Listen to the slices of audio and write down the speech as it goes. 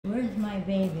Where's my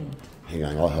baby? Hang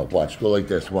on, I'll help. Watch. Go like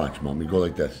this. Watch, Mommy. Go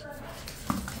like this.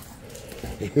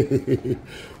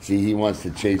 See, he wants to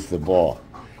chase the ball.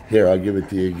 Here, I'll give it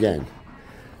to you again.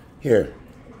 Here.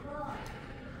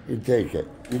 You take it.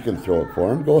 You can throw it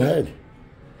for him. Go ahead.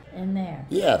 In there.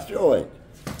 Yeah, throw it.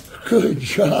 Good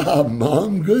job,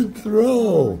 Mom. Good throw.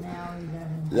 Oh, now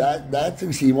he doesn't.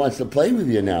 That's he wants to play with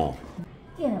you now.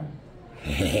 Get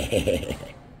him.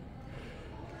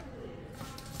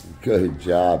 Good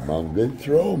job, Mom. Good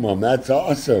throw, Mom. That's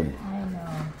awesome. I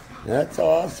know. That's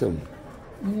awesome.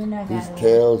 You're not His gonna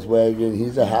tail's wagging.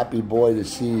 He's a happy boy to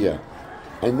see you.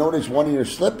 I noticed one of your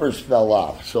slippers fell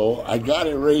off, so I got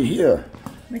it right here.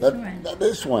 Which one?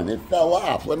 This one. It fell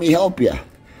off. Let me help you.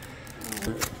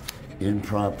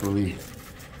 Improperly.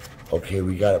 Okay,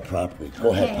 we got it properly.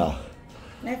 Go ahead, pal.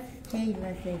 Let's do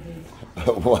this.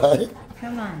 What?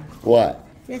 Come on. What?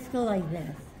 Just go like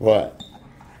this. What?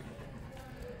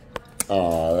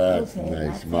 Oh, that's Okay, nice,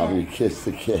 that's Mommy. it. Kiss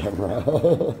the camera.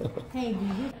 Hey,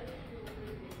 did you?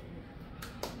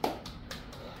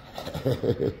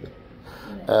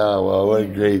 Oh, well, what a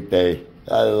great day.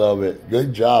 I love it.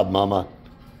 Good job, Mama.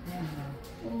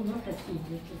 Oh, look at you.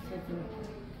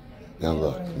 Now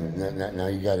look, now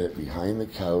you got it behind the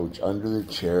couch, under the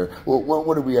chair. Well,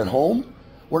 what are we, at home?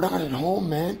 We're not at home,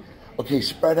 man. Okay,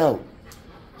 spread out.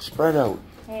 Spread out.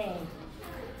 Hey.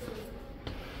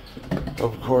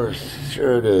 Of course,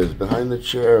 sure it is. Behind the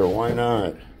chair, why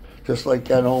not? Just like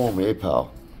at home, eh,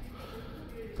 pal?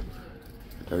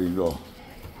 There you go.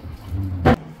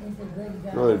 He's a good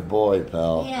guy. Good boy,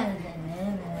 pal. Yeah, I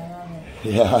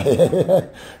love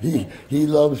it. Yeah, he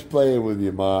loves playing with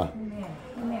you, Ma. Come here.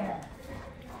 Come here.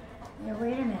 Yeah,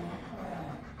 wait a minute.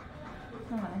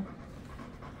 Come on.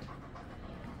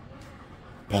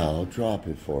 Pal, drop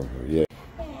it for her, yeah.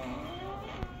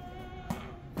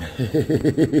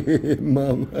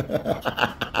 Mom.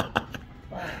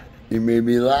 You made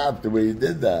me laugh the way you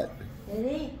did that.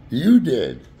 Did he? You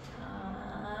did.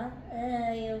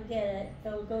 You'll get it.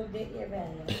 So go get your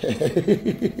brother.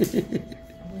 He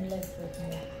lives with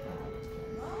me.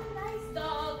 Oh, nice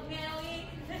dog, Nelly.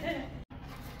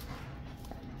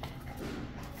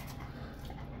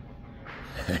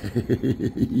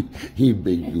 He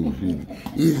big goofy.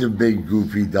 He's a big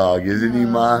goofy dog, isn't he,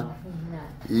 Ma?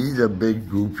 He's a big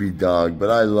goofy dog, but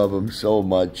I love him so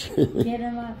much. Get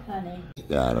him up, honey.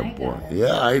 Atta boy. got it.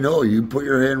 Yeah, I know. You put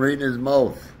your hand right in his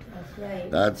mouth. That's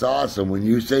right. That's awesome. When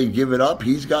you say give it up,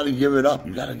 he's got to give it up.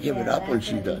 You got to give it Yeah, up when that's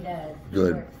she what he does. He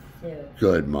Good. works too.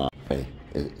 Good, Mom. Hey,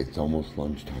 it's almost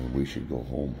lunchtime. We should go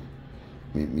home.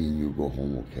 Me and you go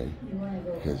home, okay? You want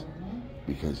to go Because- home, huh?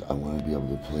 Because I want to be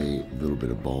able to play a little bit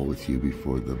of ball with you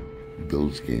before the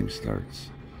Bills game starts.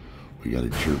 We got to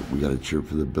cheer. We got to cheer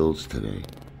for the Bills today.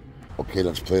 Okay,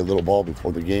 let's play a little ball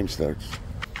before the game starts.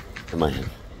 Come on,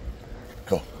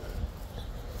 go.